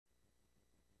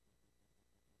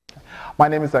My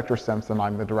name is Hector Simpson.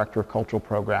 I'm the Director of Cultural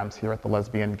Programs here at the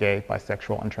Lesbian, Gay,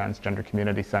 Bisexual, and Transgender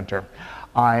Community Center.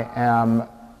 I am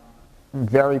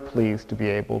very pleased to be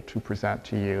able to present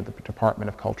to you the Department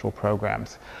of Cultural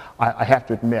Programs. I have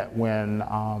to admit, when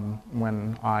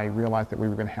I realized that we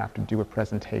were going to have to do a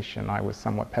presentation, I was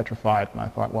somewhat petrified, and I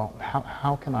thought, well,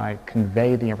 how can I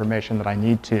convey the information that I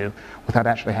need to without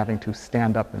actually having to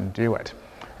stand up and do it?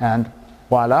 And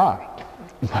voila,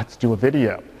 let's do a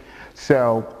video.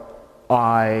 So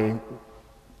I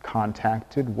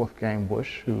contacted Wolfgang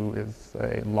Busch, who is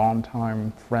a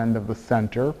longtime friend of the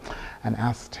center, and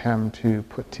asked him to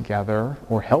put together,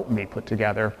 or help me put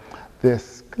together,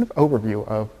 this kind of overview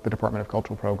of the Department of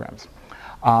Cultural Programs.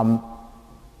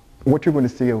 What you're going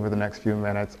to see over the next few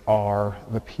minutes are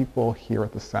the people here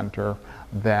at the center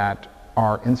that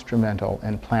are instrumental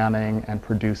in planning and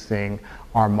producing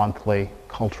our monthly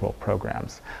cultural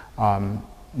programs.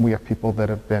 We have people that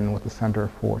have been with the center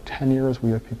for 10 years.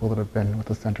 We have people that have been with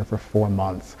the center for 4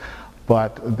 months.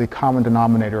 But the common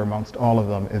denominator amongst all of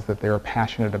them is that they are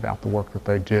passionate about the work that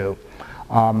they do.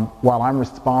 While I'm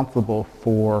responsible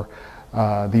for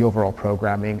the overall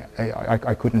programming,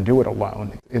 I couldn't do it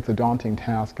alone. It's a daunting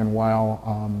task, and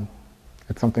while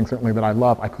it's something certainly that I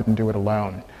love, I couldn't do it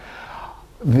alone.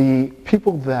 The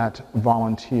people that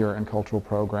volunteer in cultural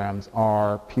programs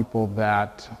are people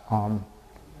that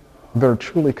they're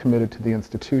truly committed to the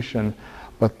institution,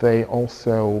 but they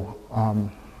also,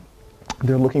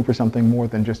 they're looking for something more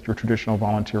than just your traditional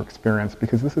volunteer experience,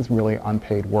 because this is really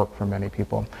unpaid work for many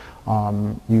people.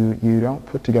 You don't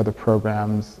put together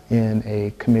programs in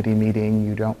a committee meeting.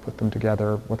 You don't put them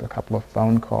together with a couple of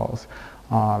phone calls.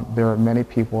 There are many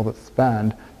people that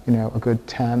spend, you know, a good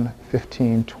 10,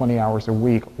 15, 20 hours a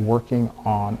week working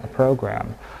on a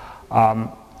program.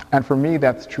 And for me,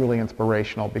 that's truly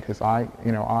inspirational, because I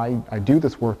do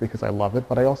this work because I love it,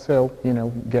 but I also,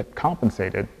 get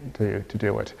compensated to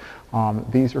do it.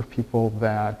 These are people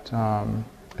that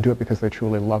do it because they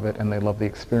truly love it, and they love the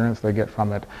experience they get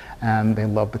from it, and they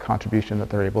love the contribution that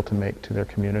they're able to make to their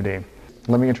community.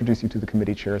 Let me introduce you to the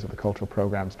committee chairs of the Cultural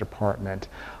Programs Department,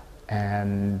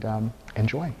 and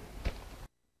enjoy.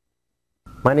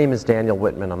 My name is Daniel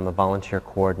Whitman. I'm the volunteer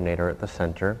coordinator at the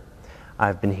center.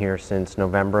 I've been here since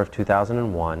November of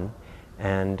 2001,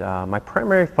 and my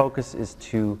primary focus is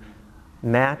to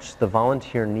match the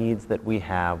volunteer needs that we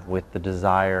have with the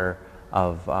desire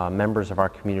of members of our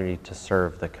community to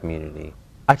serve the community.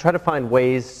 I try to find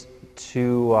ways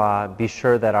to be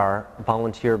sure that our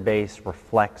volunteer base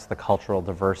reflects the cultural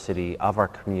diversity of our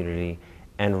community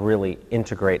and really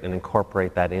integrate and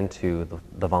incorporate that into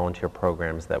the volunteer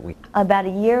programs that we... About a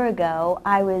year ago,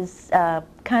 I was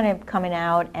kind of coming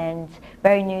out and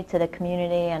very new to the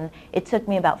community, and it took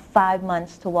me about 5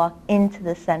 months to walk into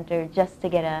the center just to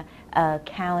get a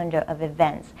calendar of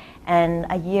events. And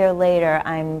a year later,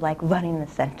 I'm like running the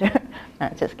center. No,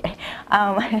 just kidding.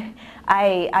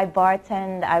 I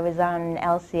bartend, I was on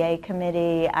LCA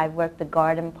committee, I worked the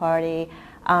garden party.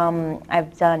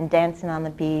 I've done dancing on the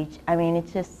beach. I mean,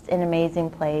 it's just an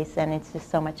amazing place, and it's just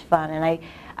so much fun. And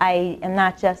I am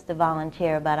not just a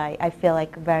volunteer, but I feel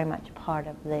like very much part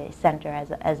of the center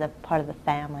as a part of the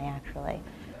family, actually.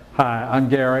 Hi, I'm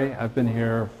Gary. I've been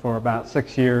here for about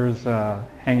 6 years,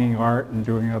 hanging art and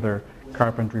doing other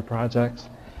carpentry projects.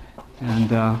 And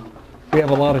we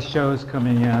have a lot of shows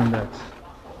coming in that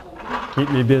keep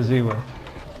me busy with.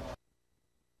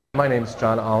 My name is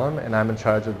John Allum, and I'm in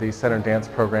charge of the center dance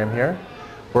program here.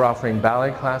 We're offering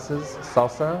ballet classes,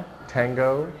 salsa,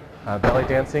 tango, belly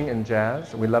dancing, and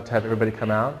jazz. We'd love to have everybody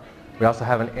come out. We also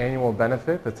have an annual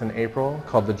benefit that's in April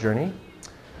called The Journey,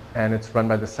 and it's run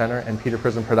by the center and Peter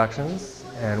Prism Productions,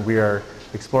 and we are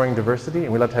exploring diversity,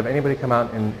 and we'd love to have anybody come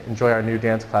out and enjoy our new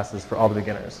dance classes for all the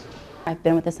beginners. I've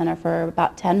been with the center for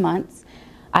about 10 months.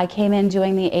 I came in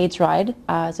doing the AIDS ride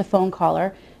as a phone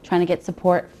caller, trying to get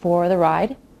support for the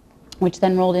ride, which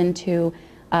then rolled into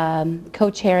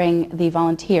co-chairing the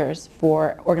volunteers,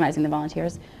 for organizing the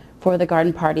volunteers for the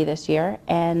garden party this year.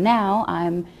 And now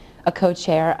I'm a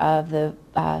co-chair of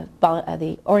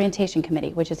the orientation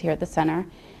committee, which is here at the center.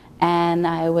 And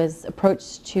I was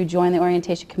approached to join the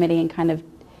orientation committee and kind of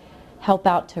help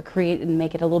out to create and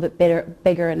make it a little bit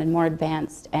bigger and more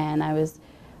advanced. And I was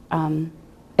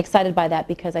excited by that,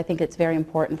 because I think it's very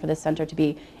important for the center to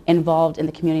be involved in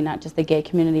the community, not just the gay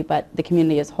community, but the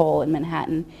community as a whole in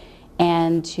Manhattan,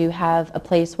 and to have a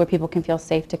place where people can feel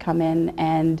safe to come in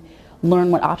and learn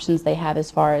what options they have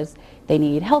as far as they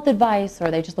need health advice,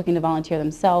 or they're just looking to volunteer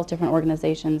themselves, different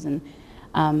organizations. And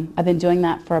I've been doing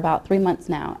that for about 3 months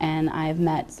now, and I've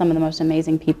met some of the most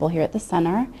amazing people here at the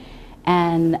center.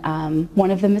 And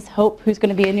one of them is Hope, who's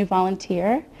going to be a new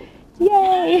volunteer.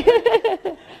 Yay!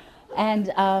 And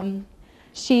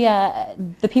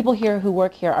the people here who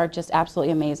work here are just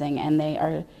absolutely amazing, and they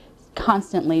are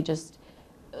constantly just,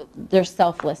 they're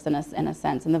selfless in a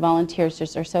sense, and the volunteers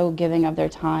just are so giving of their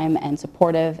time and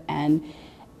supportive, and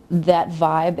that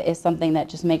vibe is something that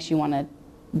just makes you want to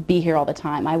be here all the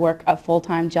time. I work a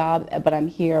full-time job, but I'm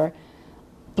here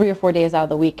 3 or 4 days out of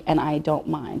the week, and I don't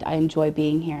mind. I enjoy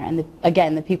being here, and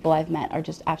again, the people I've met are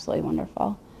just absolutely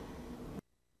wonderful.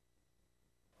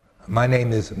 My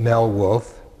name is Mel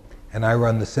Wolf, and I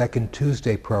run the Second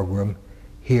Tuesday program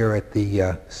here at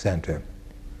the center.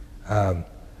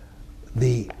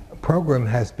 The program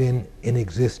has been in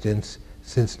existence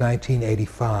since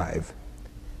 1985,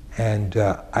 and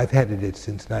I've headed it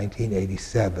since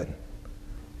 1987.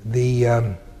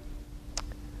 The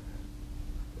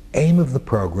aim of the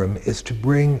program is to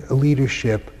bring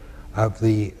leadership of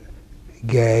the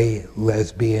gay,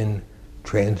 lesbian,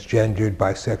 transgendered,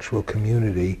 bisexual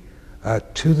community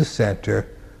to the center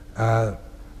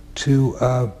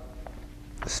to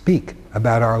speak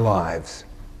about our lives.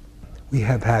 We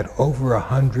have had over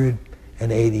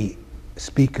 180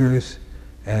 speakers,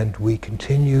 and we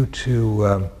continue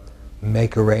to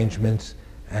make arrangements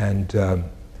and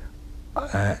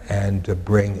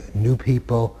bring new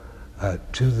people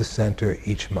to the center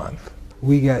each month.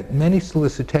 We get many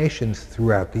solicitations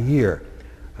throughout the year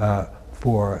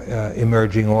for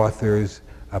emerging authors,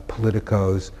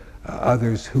 politicos,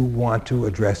 others who want to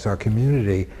address our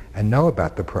community and know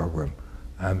about the program.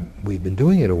 We've been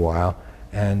doing it a while,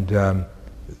 and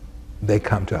they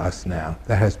come to us now.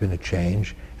 That has been a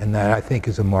change, and that I think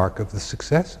is a mark of the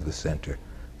success of the center.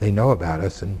 They know about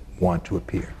us and want to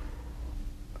appear.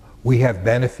 We have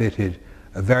benefited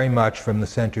very much from the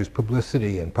center's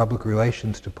publicity and public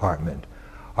relations department.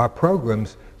 Our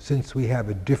programs, since we have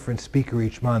a different speaker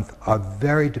each month, are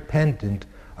very dependent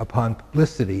upon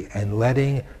publicity and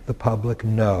letting the public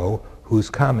know who's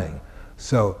coming.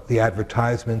 So the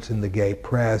advertisements in the gay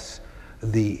press,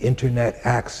 the internet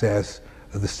access,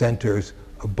 the center's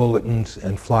bulletins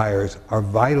and flyers are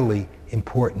vitally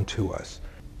important to us.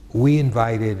 We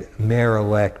invited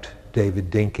Mayor-elect David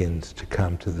Dinkins to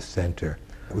come to the center.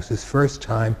 It was his first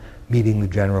time meeting the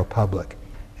general public.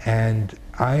 And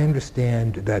I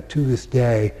understand that to this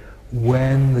day,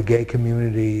 when the gay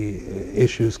community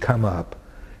issues come up,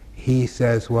 he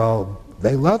says, well,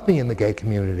 they love me in the gay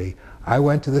community. I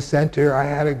went to the center, I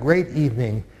had a great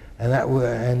evening, and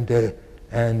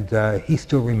he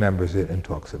still remembers it and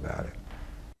talks about it.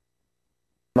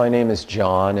 My name is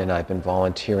John, and I've been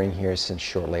volunteering here since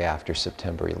shortly after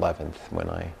September 11th, when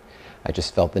I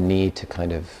just felt the need to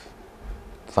kind of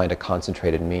find a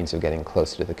concentrated means of getting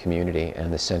closer to the community,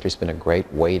 and the center's been a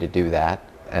great way to do that.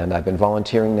 And I've been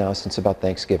volunteering now since about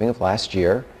Thanksgiving of last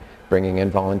year, bringing in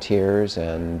volunteers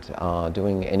and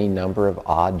doing any number of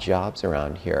odd jobs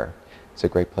around here. It's a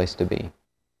great place to be.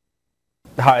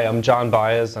 Hi, I'm John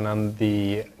Baez, and I'm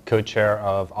the co-chair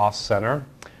of Off Center,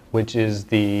 which is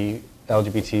the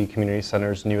LGBT Community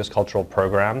Center's newest cultural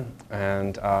program.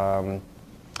 And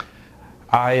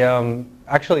I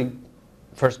actually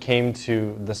first came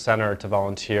to the center to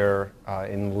volunteer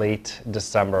in late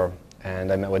December,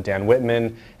 and I met with Dan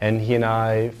Whitman, and he and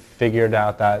I figured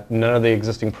out that none of the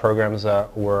existing programs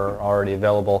that were already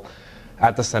available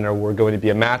at the center were going to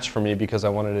be a match for me, because I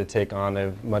wanted to take on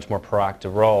a much more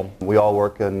proactive role. We all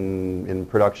work in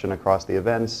production across the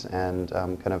events, and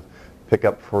kind of pick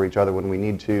up for each other when we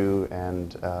need to,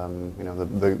 and you know,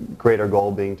 the greater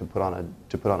goal being to put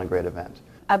on a great event.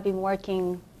 I've been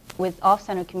working with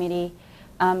Off-Center Committee.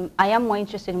 I am more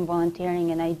interested in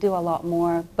volunteering, and I do a lot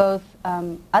more, both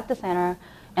at the center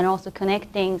and also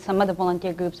connecting some of the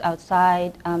volunteer groups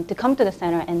outside to come to the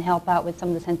center and help out with some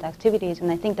of the center activities. And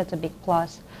I think that's a big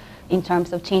plus in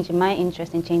terms of changing my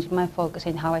interest and changing my focus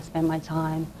in how I spend my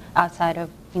time outside of,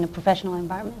 professional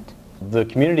environment. The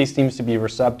community seems to be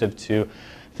receptive to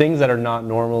things that are not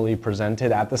normally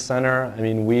presented at the center. I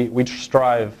mean, we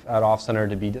strive at Off Center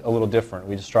to be a little different.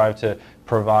 We strive to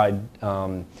provide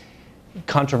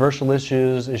controversial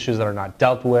issues that are not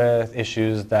dealt with,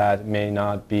 issues that may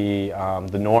not be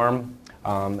the norm.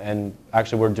 And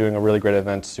actually we're doing a really great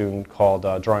event soon called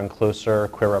Drawing Closer,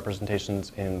 Queer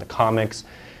Representations in the Comics,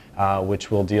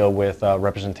 which will deal with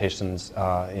representations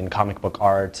in comic book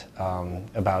art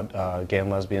about gay and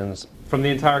lesbians. From the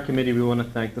entire committee, we want to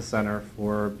thank the center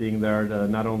for being there to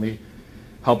not only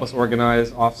help us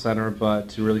organize Off Center, but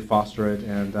to really foster it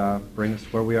and bring us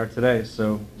where we are today.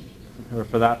 So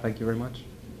for that, thank you very much.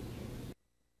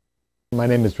 My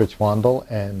name is Rich Wandel,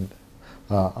 and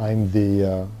I'm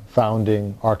the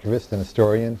founding archivist and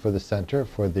historian for the Center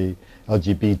for the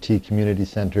LGBT Community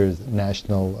Center's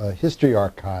National History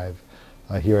Archive,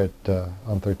 here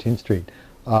on 13th Street.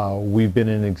 We've been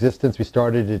in existence. We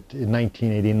started it in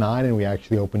 1989 and we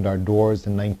actually opened our doors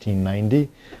in 1990.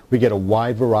 We get a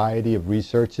wide variety of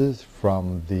researches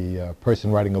from the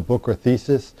person writing a book or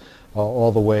thesis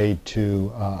all the way to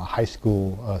high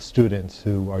school students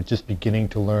who are just beginning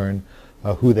to learn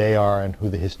who they are and who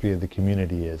the history of the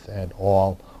community is, and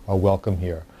all are welcome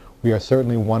here. We are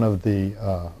certainly one of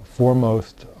the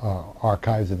foremost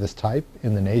archives of this type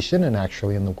in the nation and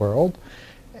actually in the world,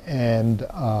 and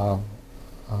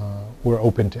we're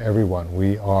open to everyone.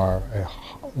 We are a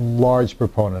large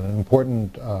proponent, an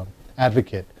important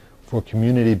advocate for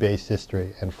community-based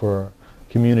history and for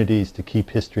communities to keep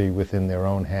history within their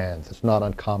own hands. It's not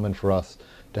uncommon for us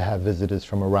to have visitors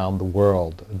from around the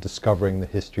world discovering the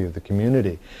history of the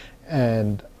community.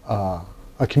 And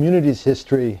a community's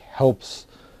history helps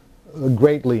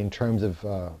greatly in terms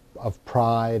of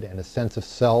pride and a sense of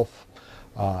self.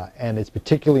 And it's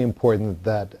particularly important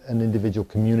that an individual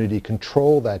community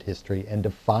control that history and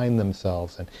define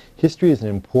themselves. And history is an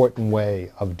important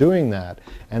way of doing that.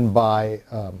 And by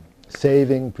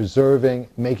saving, preserving,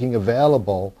 making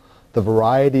available the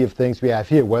variety of things we have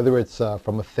here, whether it's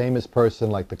from a famous person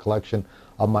like the collection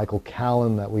of Michael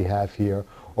Callan that we have here,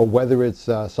 or whether it's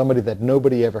somebody that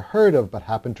nobody ever heard of but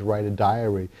happened to write a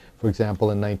diary, for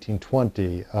example, in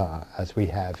 1920, as we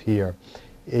have here.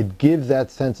 It gives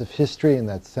that sense of history and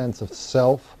that sense of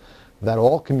self that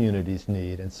all communities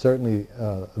need, and certainly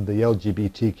the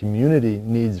LGBT community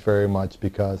needs very much,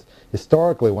 because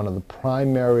historically one of the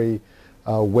primary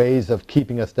ways of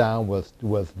keeping us down was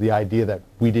the idea that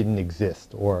we didn't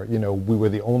exist, or we were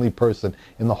the only person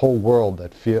in the whole world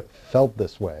that felt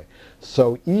this way.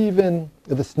 So even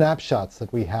the snapshots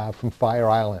that we have from Fire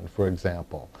Island, for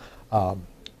example,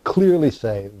 clearly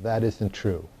say that isn't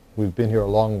true. We've been here a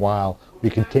long while, we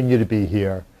continue to be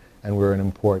here, and we're an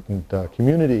important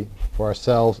community for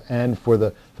ourselves and for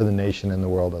the nation and the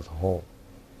world as a whole.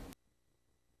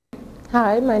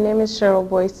 Hi, my name is Cheryl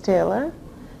Boyce Taylor,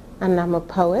 and I'm a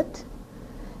poet.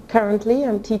 Currently,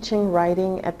 I'm teaching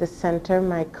writing at the center.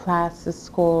 My class is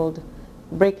called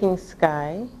Breaking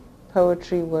Sky,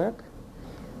 Poetry Work.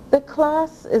 The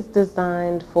class is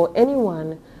designed for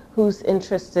anyone who's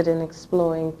interested in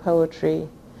exploring poetry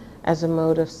as a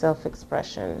mode of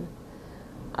self-expression.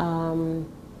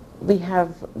 We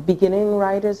have beginning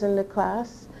writers in the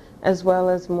class, as well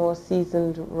as more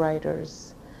seasoned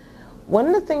writers. One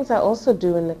of the things I also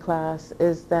do in the class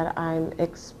is that I'm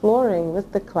exploring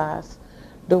with the class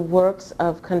the works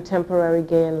of contemporary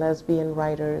gay and lesbian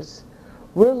writers.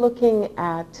 We're looking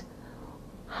at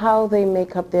how they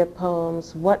make up their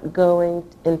poems, what going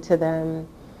into them,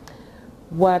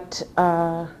 what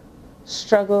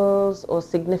struggles or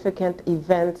significant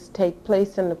events take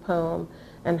place in the poem,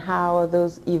 and how are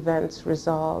those events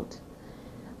resolved.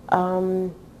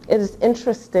 It is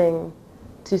interesting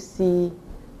to see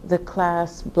the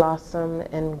class blossom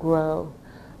and grow.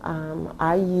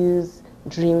 I use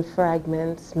dream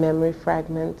fragments, memory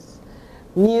fragments,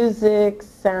 music,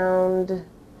 sound,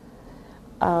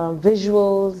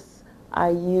 visuals. I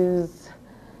use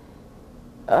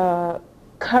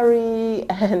curry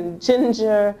and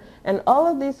ginger and all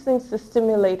of these things to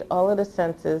stimulate all of the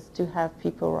senses to have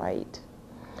people write.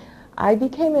 I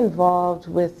became involved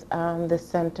with the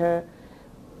center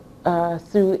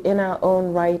through In Our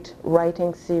Own Right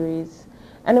writing series,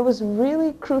 and it was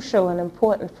really crucial and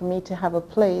important for me to have a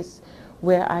place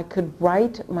where I could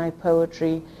write my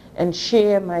poetry and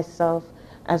share myself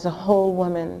as a whole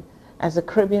woman, as a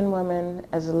Caribbean woman,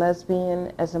 as a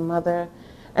lesbian, as a mother,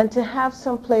 and to have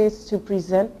some place to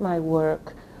present my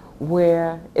work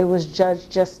where it was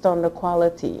judged just on the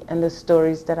quality and the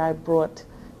stories that I brought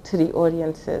to the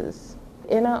audiences.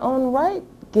 In Our Own Right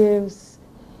gives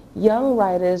young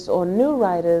writers or new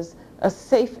writers a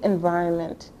safe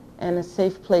environment and a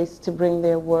safe place to bring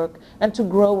their work and to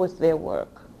grow with their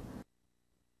work.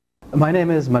 My name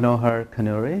is Manohar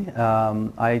Kanuri.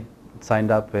 I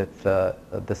signed up with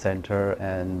the center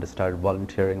and started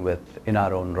volunteering with In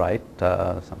Our Own Right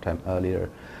sometime earlier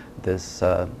this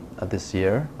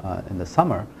year in the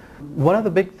summer. One of the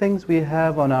big things we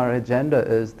have on our agenda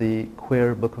is the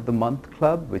Queer Book of the Month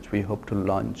Club, which we hope to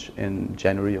launch in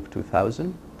January of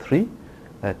 2003.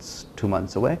 That's 2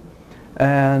 months away.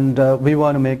 And we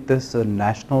want to make this a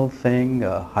national thing,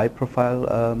 a high-profile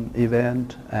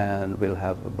event, and we'll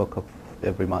have a book of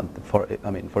every month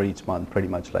for each month, pretty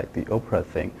much like the Oprah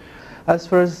thing. As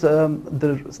far as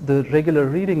the regular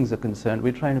readings are concerned,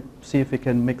 we're trying to see if we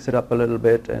can mix it up a little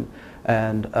bit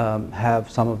and have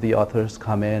some of the authors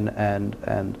come in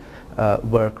and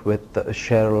work with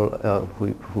Cheryl,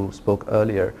 who spoke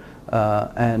earlier,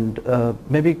 and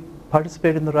maybe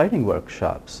participate in the writing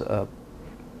workshops,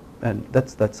 and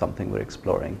that's something we're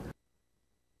exploring.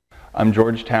 I'm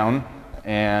George Town,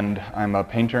 and I'm a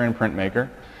painter and printmaker,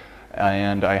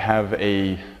 and I have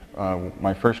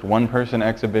my first one-person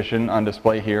exhibition on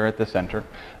display here at the center.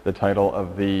 The title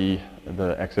of the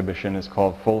exhibition is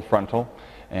called Full Frontal,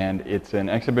 and it's an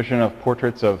exhibition of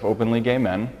portraits of openly gay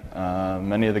men.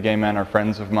 Many of the gay men are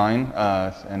friends of mine,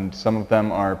 and some of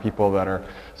them are people that are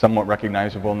somewhat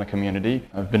recognizable in the community.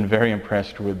 I've been very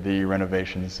impressed with the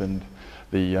renovations and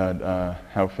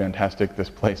how fantastic this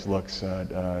place looks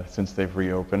since they've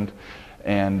reopened,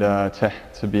 and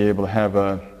to be able to have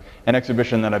an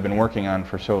exhibition that I've been working on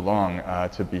for so long,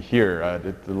 to be here.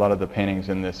 A lot of the paintings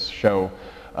in this show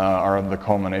are the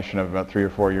culmination of about 3 or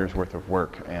 4 years worth of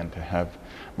work, and to have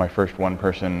my first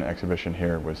one-person exhibition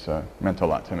here was meant a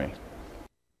lot to me.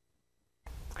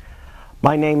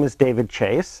 My name is David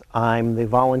Chase. I'm the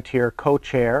volunteer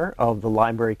co-chair of the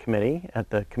library committee at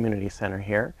the community center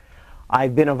here.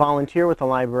 I've been a volunteer with the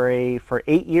library for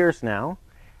 8 years now.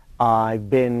 I've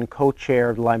been co-chair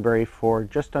of the library for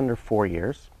just under 4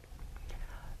 years.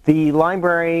 The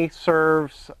library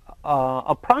serves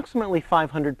approximately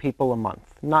 500 people a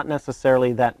month. Not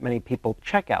necessarily that many people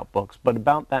check out books, but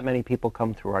about that many people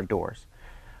come through our doors.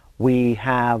 We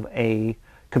have a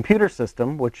computer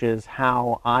system, which is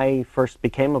how I first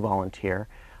became a volunteer.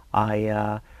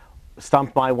 I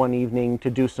stopped by one evening to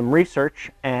do some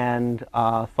research and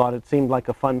thought it seemed like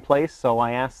a fun place, so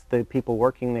I asked the people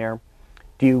working there,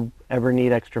 do you ever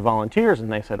need extra volunteers?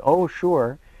 And they said, oh,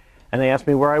 sure. And they asked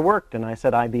me where I worked, and I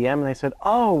said IBM, and they said,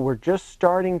 oh, we're just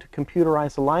starting to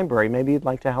computerize the library. Maybe you'd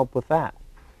like to help with that.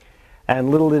 And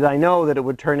little did I know that it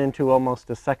would turn into almost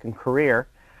a second career.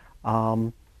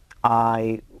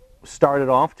 I started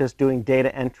off just doing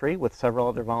data entry with several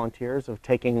other volunteers of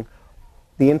taking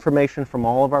the information from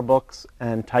all of our books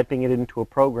and typing it into a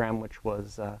program which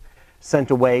was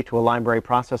sent away to a library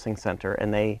processing center,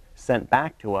 and they sent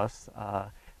back to us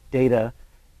data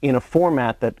in a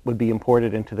format that would be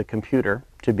imported into the computer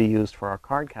to be used for our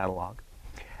card catalog.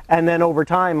 And then over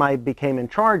time I became in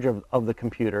charge of the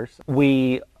computers.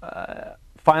 We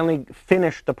finally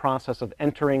finished the process of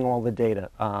entering all the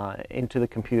data into the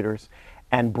computers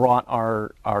and brought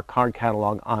our card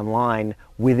catalog online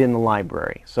within the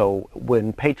library. So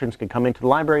when patrons could come into the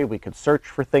library, we could search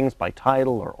for things by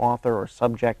title or author or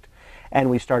subject, and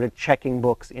we started checking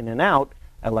books in and out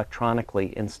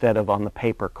electronically instead of on the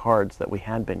paper cards that we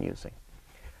had been using.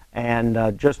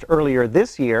 And just earlier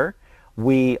this year,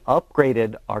 we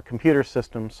upgraded our computer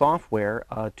system software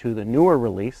to the newer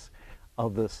release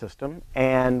of the system,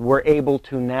 and we're able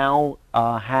to now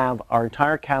have our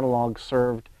entire catalog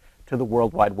served to the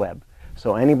World Wide Web.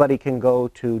 So anybody can go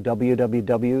to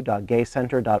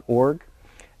www.gaycenter.org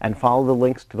and follow the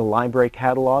links to the library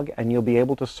catalog, and you'll be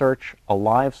able to search a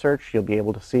live search. You'll be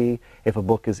able to see if a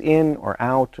book is in or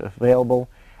out, available,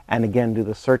 and again do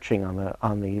the searching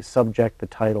on the subject, the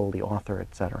title, the author,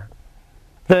 etc.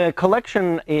 The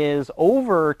collection is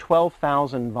over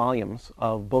 12,000 volumes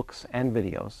of books and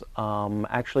videos.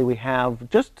 Actually, we have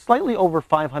just slightly over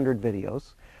 500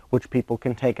 videos, which people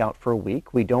can take out for a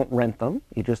week. We don't rent them.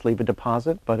 You just leave a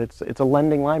deposit, but it's a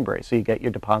lending library, so you get your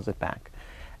deposit back.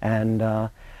 And I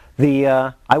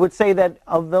would say that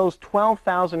of those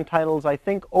 12,000 titles, I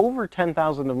think over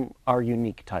 10,000 of them are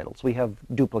unique titles. We have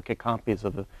duplicate copies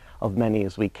of many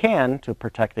as we can to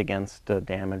protect against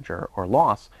damage or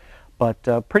loss. But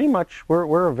pretty much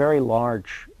we're a very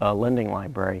large lending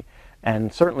library,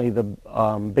 and certainly the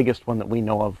biggest one that we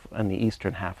know of in the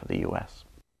eastern half of the U.S.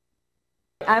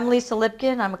 I'm Lisa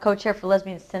Lipkin. I'm a co-chair for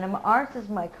Lesbian Cinema Arts. This is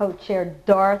my co-chair,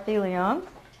 Dorothy Leung.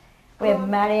 We have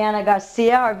Mariana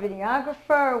Garcia, our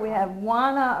videographer. We have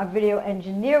Juana, our video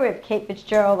engineer. We have Kate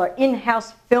Fitzgerald, our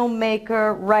in-house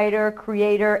filmmaker, writer,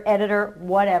 creator, editor,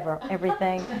 whatever,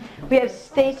 everything. We have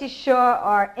Stacy Shaw,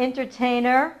 our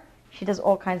entertainer. She does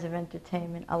all kinds of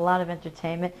entertainment, a lot of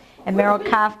entertainment. And Meryl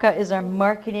Kafka is our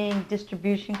marketing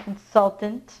distribution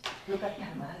consultant.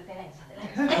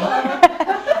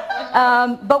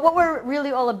 But what we're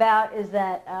really all about is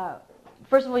that,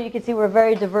 first of all, you can see we're a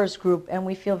very diverse group, and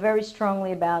we feel very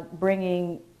strongly about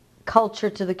bringing culture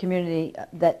to the community,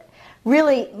 that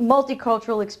really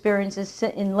multicultural experiences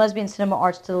in lesbian cinema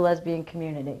arts to the lesbian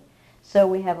community. So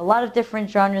we have a lot of different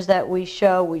genres that we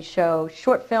show. We show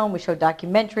short film, we show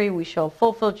documentary, we show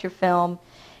full feature film,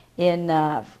 in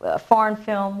foreign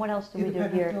film. What else do we do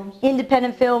here? Films.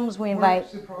 Independent films. We invite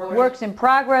works in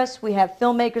progress. We have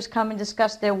filmmakers come and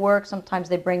discuss their work. Sometimes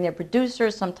they bring their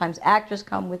producers. Sometimes actors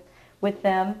come with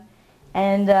them.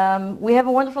 And we have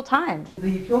a wonderful time.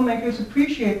 The filmmakers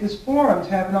appreciate this forum to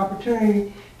have an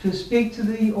opportunity to speak to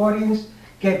the audience,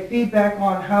 get feedback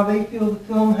on how they feel the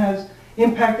film has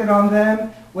impacted on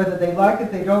them, whether they like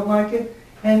it, they don't like it.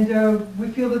 And we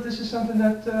feel that this is something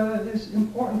that is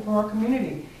important for our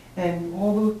community. And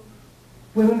all the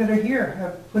women that are here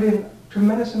have put in a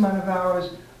tremendous amount of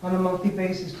hours on a monthly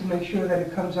basis to make sure that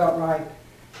it comes out right.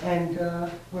 And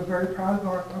we're very proud of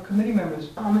our committee members.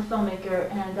 I'm a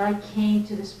filmmaker, and I came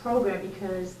to this program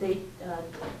because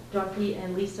Dorothy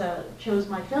and Lisa chose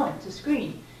my film to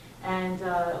screen. And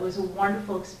it was a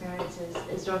wonderful experience.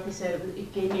 As Dorothy said,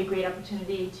 it gave me a great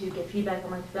opportunity to get feedback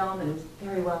on my film, and it was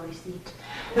very well received.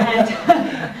 And,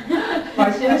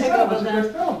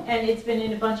 and it's been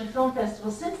in a bunch of film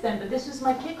festivals since then, but this was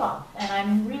my kickoff, and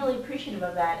I'm really appreciative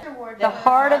of that. The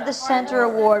Heart of the Center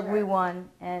Award we won,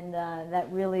 and that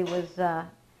really was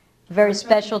very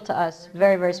special to us,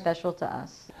 very, very special to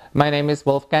us. My name is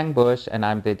Wolfgang Busch, and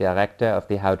I'm the director of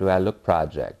the How Do I Look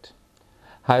project.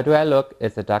 How Do I Look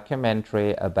is a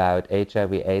documentary about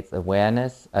HIV/AIDS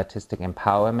awareness, artistic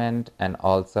empowerment, and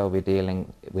also we're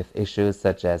dealing with issues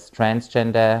such as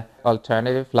transgender,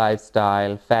 alternative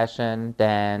lifestyle, fashion,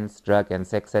 dance, drug and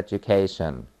sex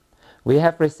education. We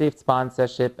have received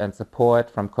sponsorship and support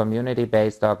from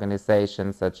community-based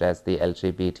organizations such as the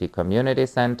LGBT Community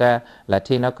Center,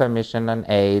 Latino Commission on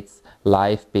AIDS,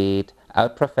 LifeBeat,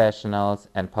 Out Professionals,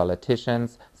 and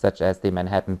politicians such as the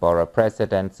Manhattan Borough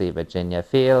Presidency Virginia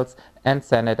Fields and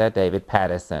Senator David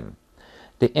Paterson.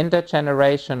 The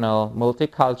intergenerational,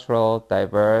 multicultural,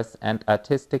 diverse, and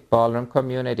artistic ballroom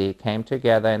community came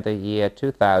together in the year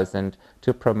 2000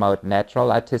 to promote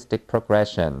natural artistic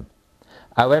progression.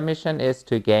 Our mission is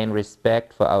to gain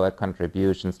respect for our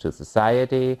contributions to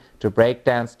society, to break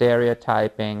down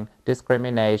stereotyping,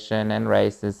 discrimination, and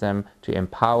racism, to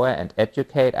empower and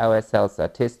educate ourselves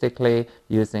artistically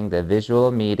using the visual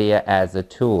media as a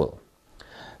tool.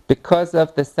 Because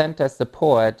of the center's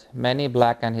support, many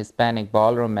Black and Hispanic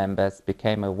ballroom members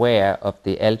became aware of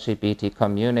the LGBT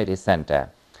Community Center.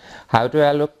 How Do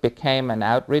I Look became an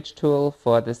outreach tool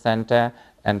for the center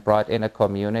and brought in a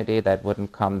community that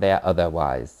wouldn't come there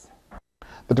otherwise.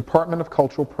 The Department of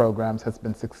Cultural Programs has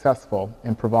been successful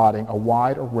in providing a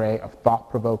wide array of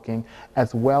thought-provoking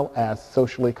as well as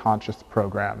socially conscious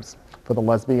programs for the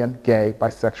lesbian, gay,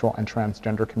 bisexual, and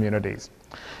transgender communities.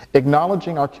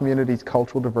 Acknowledging our community's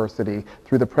cultural diversity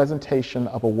through the presentation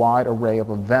of a wide array of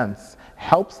events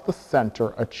helps the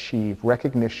center achieve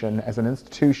recognition as an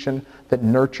institution that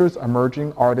nurtures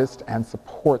emerging artists and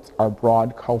supports our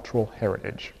broad cultural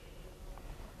heritage.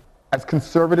 As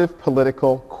conservative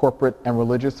political, corporate, and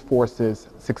religious forces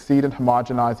succeed in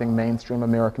homogenizing mainstream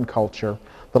American culture,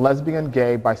 the lesbian,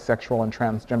 gay, bisexual, and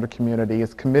transgender community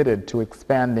is committed to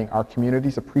expanding our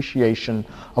community's appreciation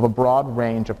of a broad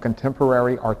range of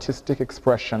contemporary artistic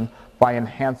expression by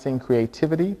enhancing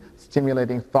creativity,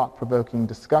 stimulating thought-provoking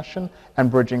discussion,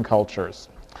 and bridging cultures.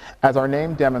 As our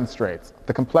name demonstrates,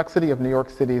 the complexity of New York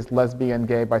City's lesbian,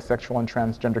 gay, bisexual, and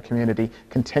transgender community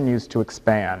continues to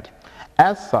expand.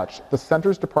 As such, the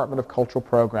Center's Department of Cultural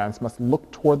Programs must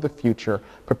look toward the future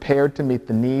prepared to meet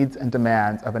the needs and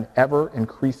demands of an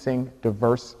ever-increasing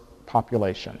diverse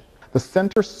population. The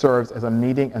Center serves as a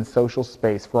meeting and social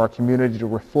space for our community to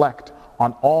reflect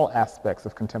on all aspects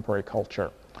of contemporary culture.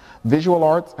 Visual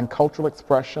arts and cultural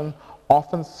expression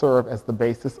often serve as the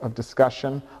basis of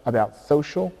discussion about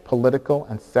social, political,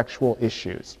 and sexual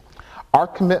issues. Our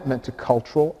commitment to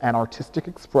cultural and artistic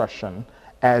expression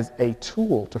as a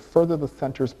tool to further the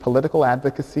Center's political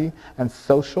advocacy and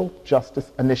social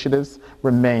justice initiatives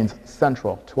remains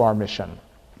central to our mission.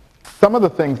 Some of the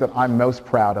things that I'm most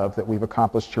proud of that we've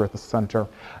accomplished here at the Center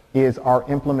is our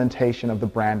implementation of the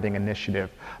branding initiative.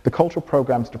 The Cultural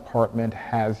Programs Department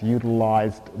has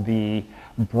utilized the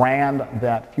brand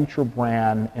that Future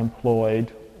Brand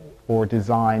employed or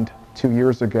designed 2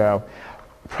 years ago,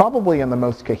 probably in the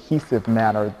most cohesive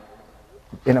manner,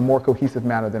 in a more cohesive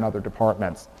manner than other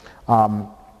departments.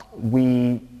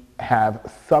 We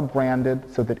have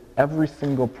sub-branded so that every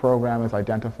single program is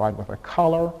identified with a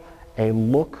color, a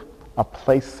look, a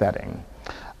place setting.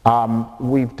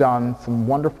 We've done some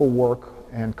wonderful work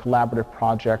and collaborative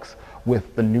projects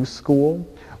with the New School.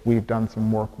 We've done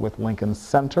some work with Lincoln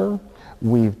Center.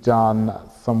 We've done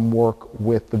some work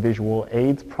with the Visual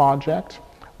AIDS Project.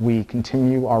 We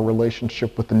continue our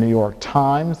relationship with the New York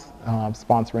Times,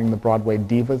 sponsoring the Broadway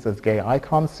Divas as Gay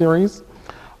Icon series.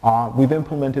 We've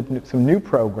implemented some new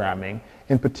programming,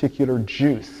 in particular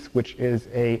JUICE, which is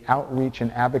an outreach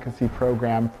and advocacy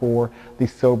program for the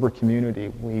sober community.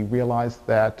 We realize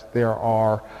that there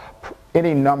are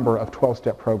any number of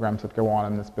 12-step programs that go on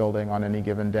in this building on any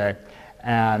given day.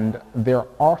 And there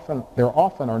often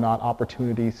are not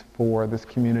opportunities for this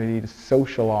community to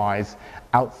socialize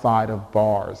outside of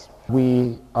bars.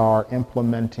 We are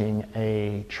implementing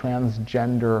a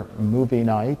transgender movie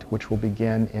night, which will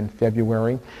begin in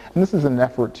February. And this is an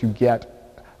effort to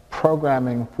get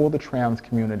programming for the trans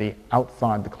community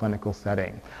outside the clinical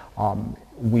setting.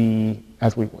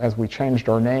 As we changed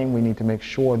our name, we need to make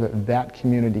sure that that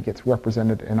community gets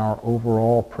represented in our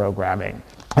overall programming.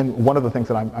 And one of the things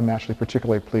that I'm actually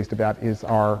particularly pleased about is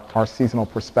our seasonal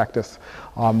prospectus.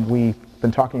 We've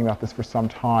been talking about this for some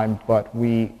time, but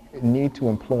we need to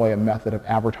employ a method of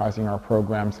advertising our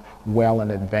programs well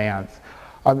in advance.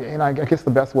 And I guess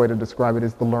the best way to describe it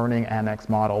is the learning annex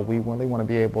model. We really want to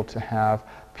be able to have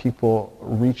people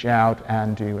reach out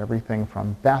and do everything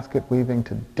from basket weaving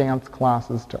to dance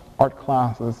classes to art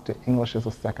classes to English as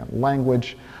a second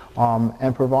language,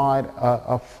 and provide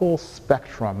a full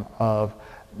spectrum of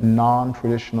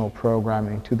non-traditional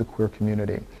programming to the queer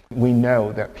community. We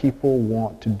know that people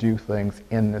want to do things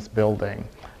in this building,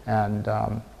 and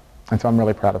so I'm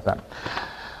really proud of that.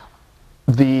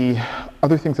 The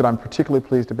other things that I'm particularly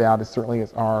pleased about is certainly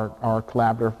our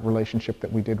collaborative relationship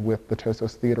that we did with the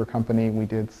Tosos Theater Company. We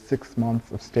did 6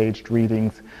 months of staged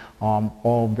readings,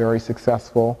 all very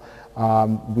successful.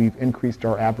 We've increased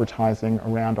our advertising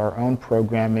around our own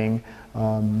programming,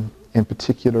 in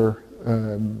particular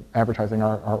advertising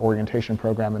our orientation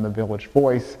program in the Village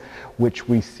Voice, which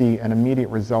we see an immediate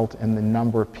result in the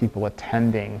number of people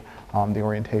attending the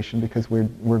orientation, because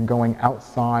we're going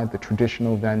outside the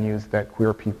traditional venues that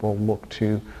queer people look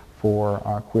to for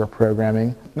queer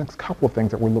programming. The next couple of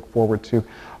things that we look forward to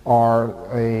are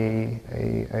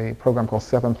a program called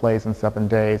 7 Plays in 7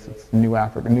 Days. It's new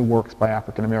works by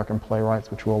African American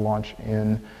playwrights, which will launch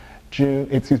in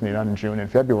in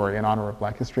February in honor of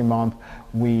Black History Month.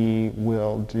 We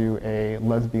will do a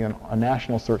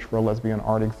national search for a lesbian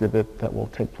art exhibit that will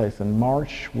take place in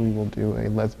March. We will do a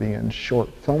lesbian short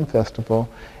film festival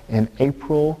in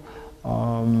April.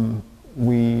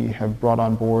 We have brought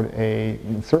on board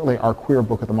certainly our Queer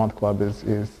Book of the Month Club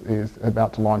is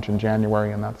about to launch in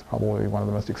January, and that's probably one of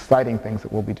the most exciting things that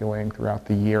we'll be doing throughout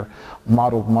the year.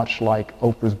 Modeled much like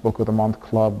Oprah's Book of the Month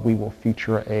Club, we will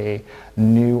feature a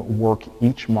new work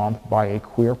each month by a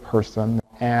queer person,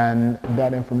 and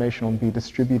that information will be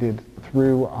distributed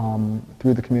through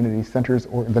the community centers,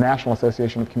 or the National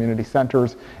Association of Community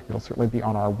Centers. It'll certainly be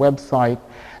on our website.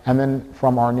 And then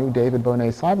from our new David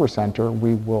Bonet Cyber Center,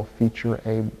 we will feature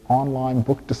an online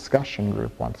book discussion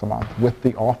group once a month with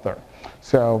the author.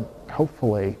 So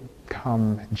hopefully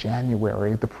come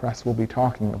January, the press will be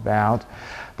talking about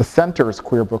the Center's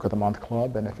Queer Book of the Month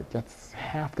Club, and if it gets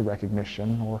half the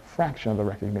recognition or a fraction of the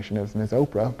recognition as Ms.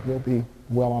 Oprah, we'll be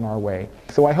well on our way.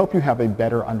 So I hope you have a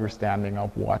better understanding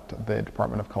of what the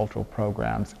Department of Cultural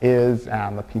Programs is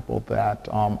and the people that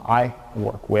I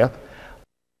work with.